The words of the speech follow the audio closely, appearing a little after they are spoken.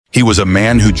He was a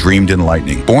man who dreamed in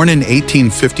lightning. Born in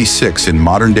 1856 in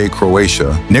modern-day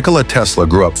Croatia, Nikola Tesla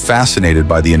grew up fascinated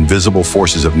by the invisible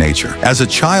forces of nature. As a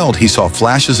child, he saw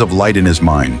flashes of light in his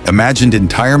mind, imagined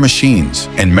entire machines,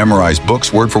 and memorized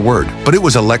books word for word. But it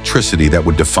was electricity that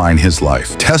would define his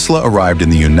life. Tesla arrived in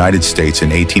the United States in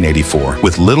 1884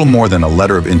 with little more than a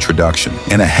letter of introduction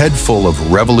and a head full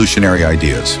of revolutionary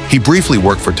ideas. He briefly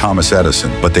worked for Thomas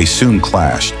Edison, but they soon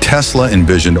clashed. Tesla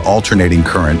envisioned alternating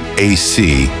current,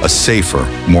 AC, a safer,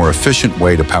 more efficient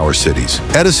way to power cities.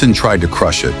 Edison tried to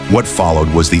crush it. What followed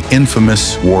was the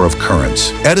infamous War of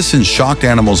Currents. Edison shocked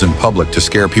animals in public to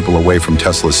scare people away from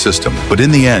Tesla's system. But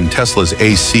in the end, Tesla's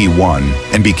AC won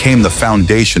and became the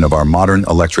foundation of our modern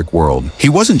electric world. He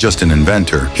wasn't just an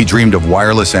inventor. He dreamed of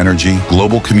wireless energy,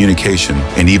 global communication,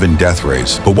 and even death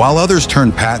rays. But while others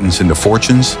turned patents into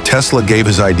fortunes, Tesla gave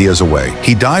his ideas away.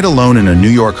 He died alone in a New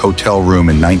York hotel room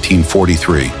in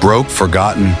 1943, broke,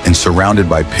 forgotten, and surrounded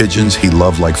by pigeons he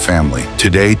loved like family.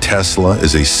 Today, Tesla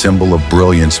is a symbol of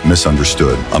brilliance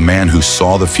misunderstood, a man who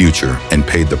saw the future and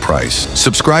paid the price.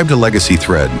 Subscribe to Legacy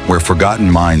Thread, where forgotten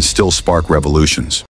minds still spark revolutions.